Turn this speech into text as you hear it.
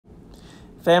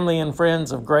Family and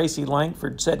friends of Gracie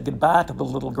Langford said goodbye to the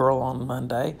little girl on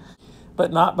Monday,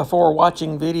 but not before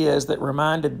watching videos that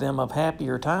reminded them of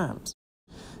happier times.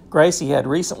 Gracie had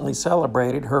recently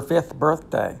celebrated her 5th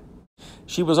birthday.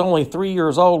 She was only 3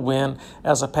 years old when,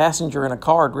 as a passenger in a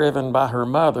car driven by her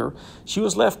mother, she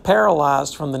was left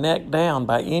paralyzed from the neck down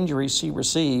by injuries she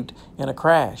received in a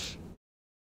crash.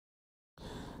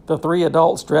 The 3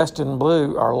 adults dressed in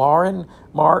blue are Lauren,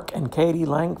 Mark, and Katie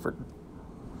Langford.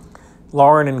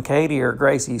 Lauren and Katie are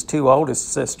Gracie's 2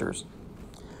 oldest sisters.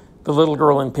 The little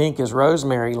girl in pink is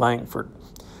Rosemary Langford.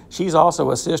 She's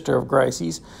also a sister of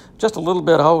Gracie's, just a little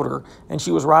bit older, and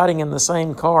she was riding in the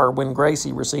same car when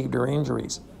Gracie received her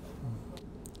injuries.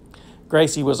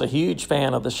 Gracie was a huge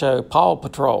fan of the show Paw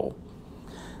Patrol.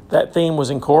 That theme was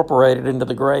incorporated into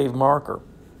the grave marker.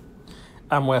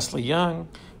 I'm Wesley Young,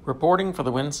 reporting for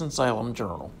the Winston-Salem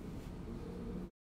Journal.